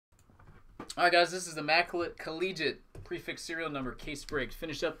All right, guys, this is Immaculate Collegiate Prefix serial number case break.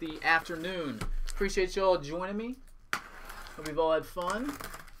 Finish up the afternoon. Appreciate you all joining me. Hope you've all had fun.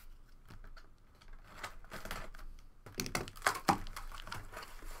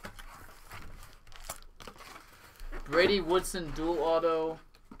 Brady Woodson dual auto,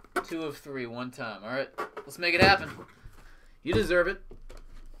 2 of 3, one time. All right, let's make it happen. You deserve it.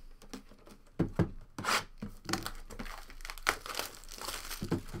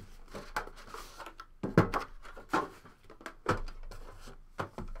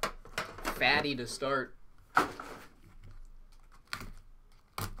 Fatty to start.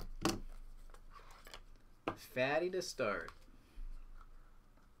 Fatty to start.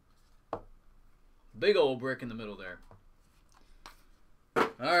 Big old brick in the middle there.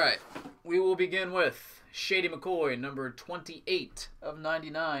 Alright, we will begin with Shady McCoy, number 28 of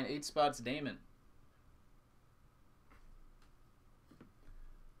 99, 8 spots Damon.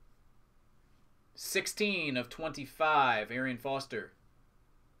 (16 of 25, Arian Foster.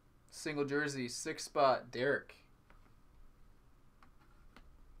 Single jersey, 6 spot, Derek.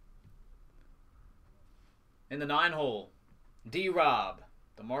 In the 9 hole, D-Rob,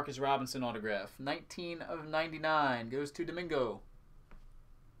 the Marcus Robinson autograph. 19 of 99 goes to Domingo.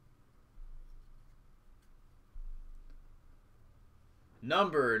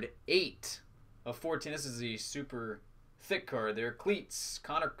 Numbered 8 of 14. This is the super thick card there. Cleats,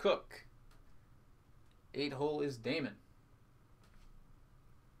 Connor Cook. 8 hole is Damon.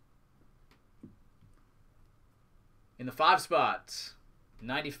 In the 5 spot,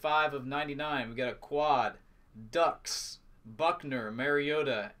 95 of 99, we got a quad. Ducks, Buckner,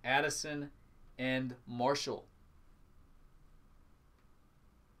 Mariota, Addison, and Marshall.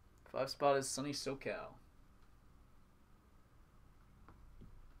 5 spot is Sunny SoCal.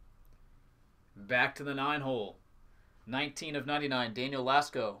 Back to the 9 hole. 19 of 99, Daniel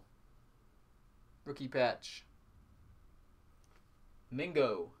Lasco. Rookie patch.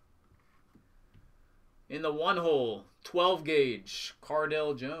 Mingo. In the 1 hole, 12 gauge,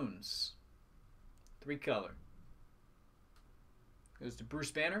 Cardell Jones. 3 color. Goes to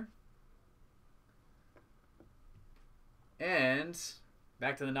Bruce Banner. And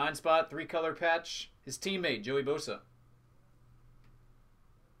back to the 9 spot, 3 color patch, his teammate, Joey Bosa.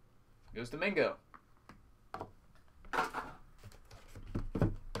 Goes to Mingo.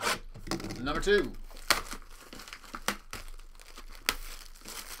 Number 2.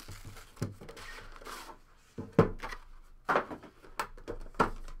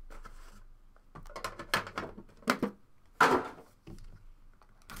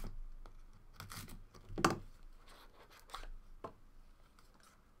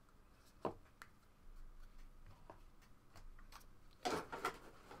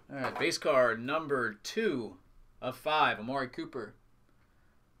 All right, base card number 2 of 5, Amari Cooper.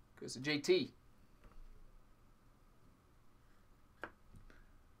 Goes to JT.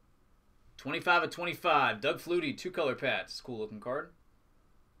 25 of 25, Doug Flutie, 2 color patch. Cool looking card.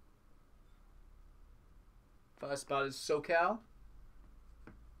 5 spot is SoCal.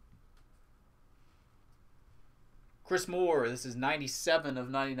 Chris Moore, this is 97 of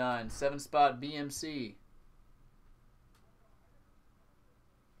 99, 7 spot BMC.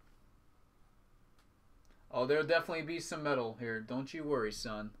 Oh, there'll definitely be some metal here. Don't you worry,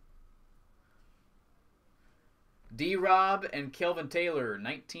 son. D-Rob and Kelvin Taylor,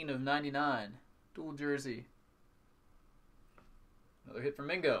 19 of 99. Dual jersey. Another hit from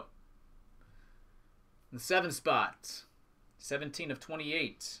Mingo. In the 7 spot, 17 of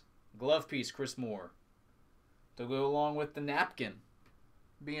 28. Glove piece, Chris Moore. To go along with the napkin,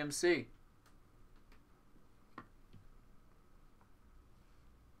 BMC.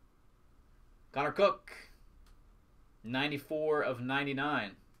 Connor Cook. 94 of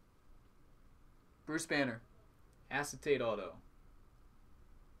 99. Bruce Banner. Acetate auto.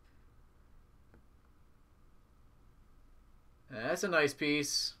 That's a nice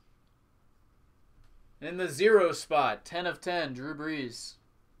piece. In the 0 spot, 10 of 10, Drew Brees.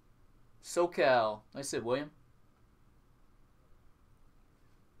 SoCal. Nice hit, William.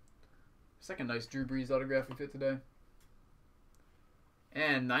 Second nice Drew Brees autograph we fit today.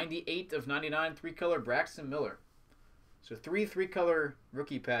 And 98 of 99, 3 color Braxton Miller. So 3 3-color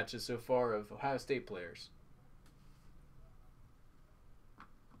rookie patches so far of Ohio State players.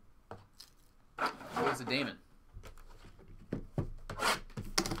 Goes to Damon.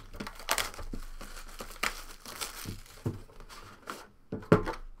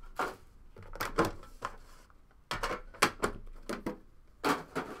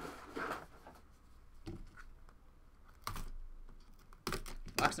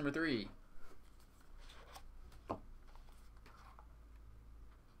 Box number 3.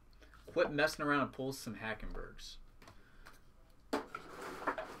 Quit messing around and pull some Hackenbergs.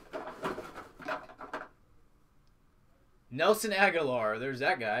 Nelson Aguilar. There's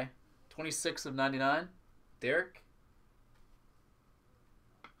that guy. 26 of 99. Derek.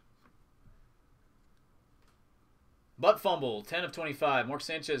 Butt fumble. 10 of 25. Mark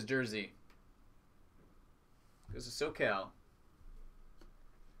Sanchez jersey. Goes to SoCal.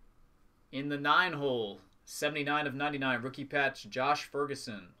 In the 9 hole. 79 of 99. Rookie patch. Josh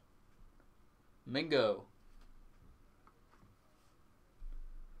Ferguson. Mingo.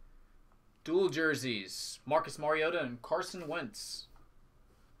 Dual jerseys. Marcus Mariota and Carson Wentz.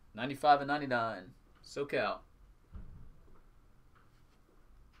 95 and 99. SoCal.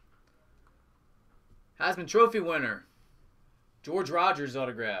 Heisman Trophy winner. George Rogers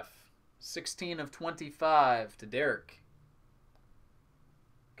autograph. 16 of 25 to Derek.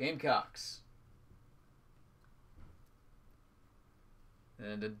 Gamecocks.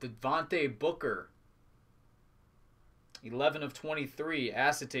 And Devontae Booker. 11 of 23.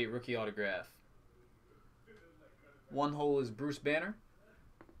 Acetate rookie autograph. 1 hole is Bruce Banner.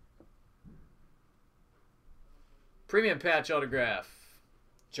 Premium patch autograph.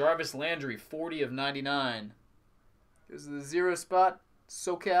 Jarvis Landry. 40 of 99. This is the 0 spot.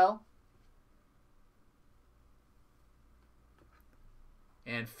 SoCal.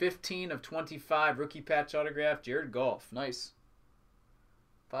 And 15 of 25. Rookie patch autograph. Jared Goff. Nice.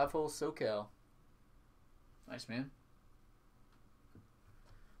 5 hole SoCal. Nice, man.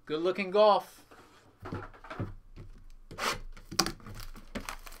 Good looking golf.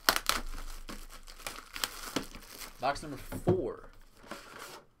 Box number 4.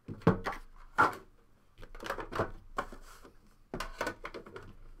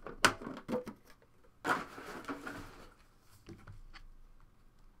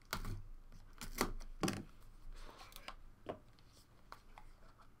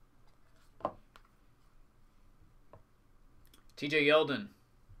 TJ Yeldon.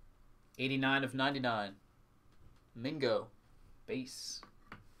 89 of 99. Mingo. Base.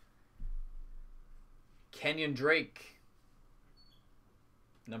 Kenyon Drake.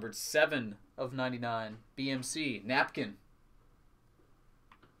 Numbered 7 of 99. BMC. Napkin.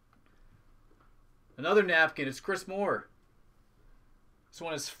 Another napkin. It's Chris Moore. This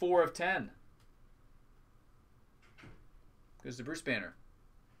one is 4 of 10. Goes to Bruce Banner.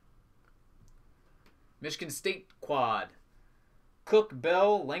 Michigan State quad. Cook,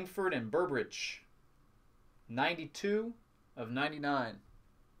 Bell, Langford, and Burbridge. 92 of 99.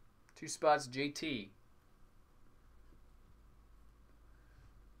 2 spots, JT.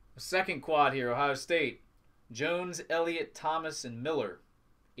 The second quad here, Ohio State. Jones, Elliott, Thomas, and Miller.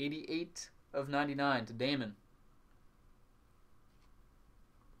 88 of 99 to Damon.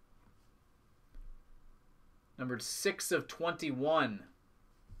 Numbered 6 of 21.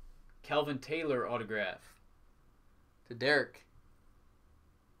 Kelvin Taylor autograph. To Derek.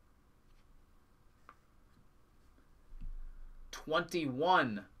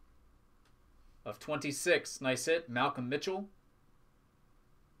 21 of 26. Nice hit. Malcolm Mitchell.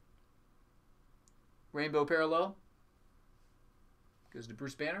 Rainbow parallel. Goes to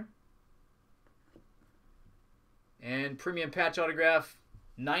Bruce Banner. And premium patch autograph.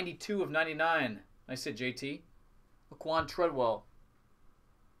 92 of 99. Nice hit, JT. Laquan Treadwell.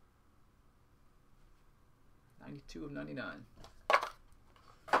 92 of 99.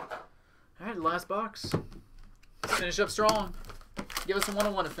 All right, last box. Let's finish up strong. Give us a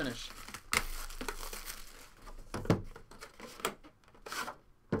 101 to finish.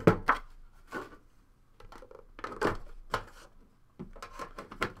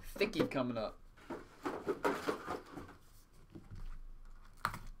 Thicky coming up.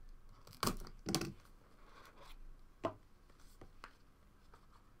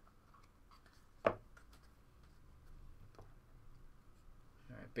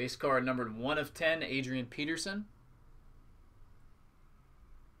 Base card numbered 1 of 10, Adrian Peterson.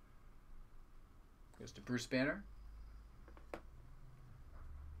 Goes to Bruce Banner.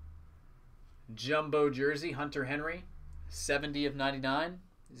 Jumbo jersey, Hunter Henry. 70 of 99.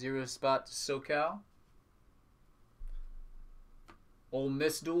 0 spot to SoCal. Ole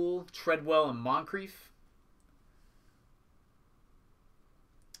Miss duel, Treadwell and Moncrief.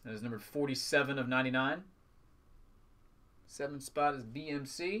 That is numbered 47 of 99. 7 spot is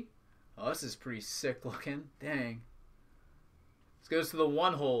BMC. Oh, this is pretty sick looking. Dang. This goes to the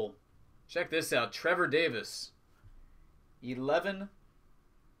 1 hole. Check this out. Trevor Davis. 11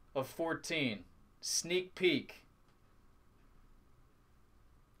 of 14. Sneak peek.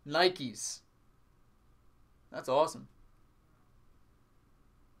 Nikes. That's awesome.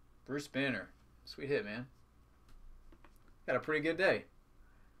 Bruce Banner. Sweet hit, man. Got a pretty good day.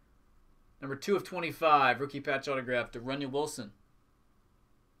 Number 2 of 25, rookie patch autograph to Runya Wilson.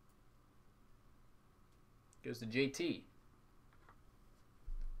 Goes to JT.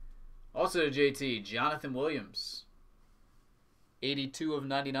 Also to JT, Jonathan Williams. 82 of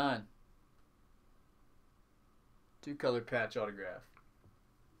 99. 2-color patch autograph.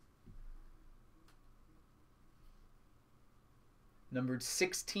 Numbered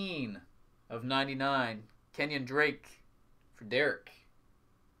 16 of 99, Kenyon Drake for Derek.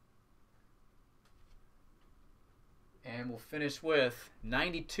 And we'll finish with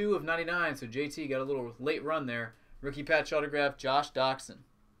 92 of 99, so JT got a little late run there. Rookie patch autograph, Josh Doxson.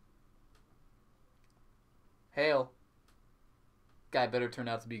 Hail. Guy better turn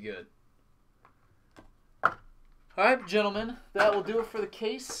out to be good. Alright, gentlemen, that will do it for the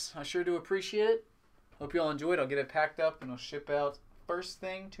case. I sure do appreciate it. Hope you all enjoyed. I'll get it packed up and I'll ship out first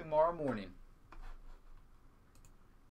thing tomorrow morning.